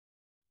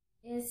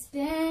It's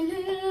been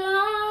a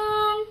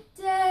long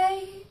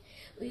day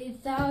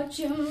without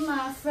you,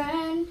 my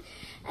friend,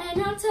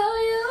 and I'll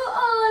tell you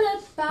all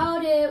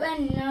about it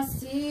when I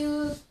see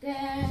you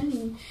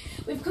again.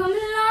 We've come a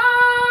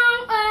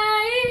long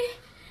way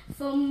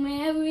from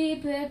where we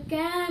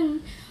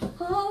began.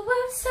 Oh,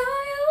 I'll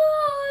tell you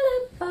all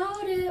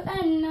about it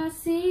when I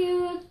see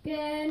you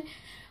again.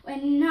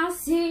 When I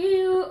see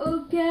you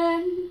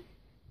again.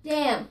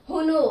 Damn,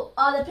 who knew?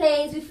 All the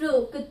planes we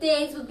flew, good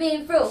things we've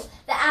been through.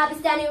 That I'll be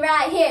standing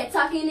right here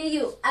talking to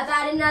you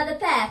about another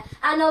path.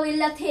 I know we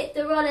left, hit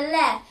the road and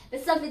left,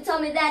 but something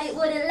told me that it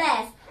wouldn't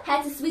last.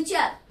 Had to switch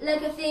up,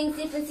 look at things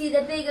different, see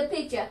the bigger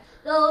picture.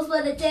 Those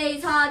were the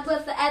days, hard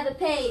work forever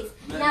pays.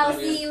 Now I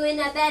see you in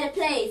a better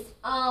place.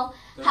 Oh,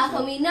 how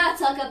can we not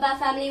talk about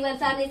family when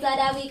family's all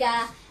that we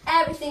got?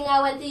 Everything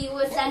I went through, you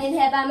were standing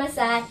here by my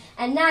side,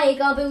 and now you're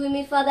gonna be with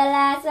me for the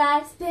last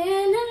ride. It's been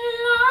a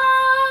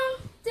long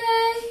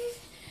day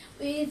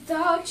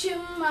without you,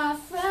 my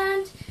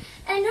friend,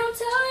 and I'll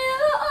tell you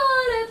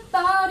all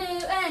about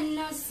it when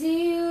I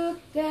see you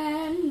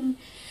again.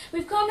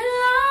 We've come a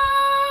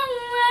long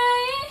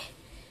way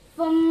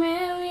from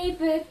where we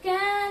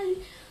began.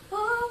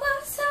 Oh,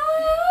 I'll tell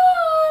you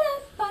all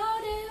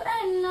about it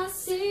when I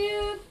see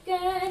you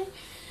again.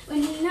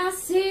 When I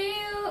see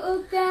you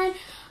again.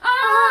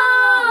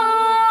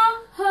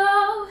 Oh,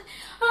 oh,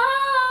 oh,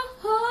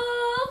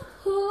 oh,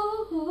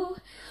 oh,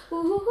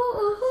 oh,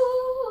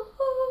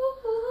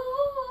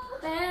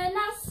 when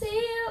I see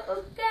you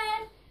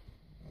again.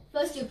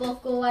 First you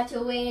both go out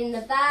your way and the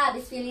vibe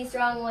is feeling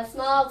strong or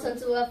small. Turn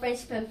to a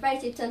friendship and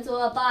friendship turn to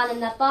a bond,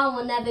 and that bond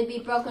will never be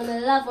broken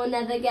and love will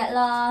never get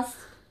lost.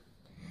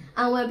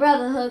 And when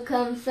brotherhood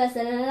comes first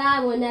and the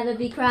line will never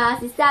be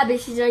crossed.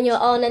 Established on your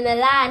own and the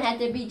line had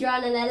to be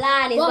drawn, and the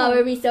line is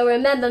memory, so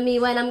remember me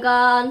when I'm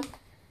gone.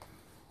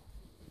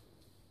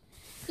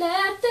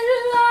 Let the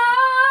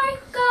light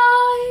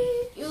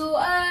guide you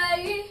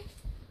away,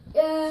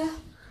 yeah.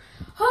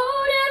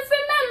 Hold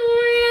every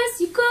memory as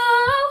you go,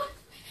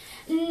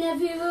 and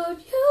every road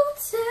you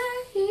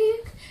take.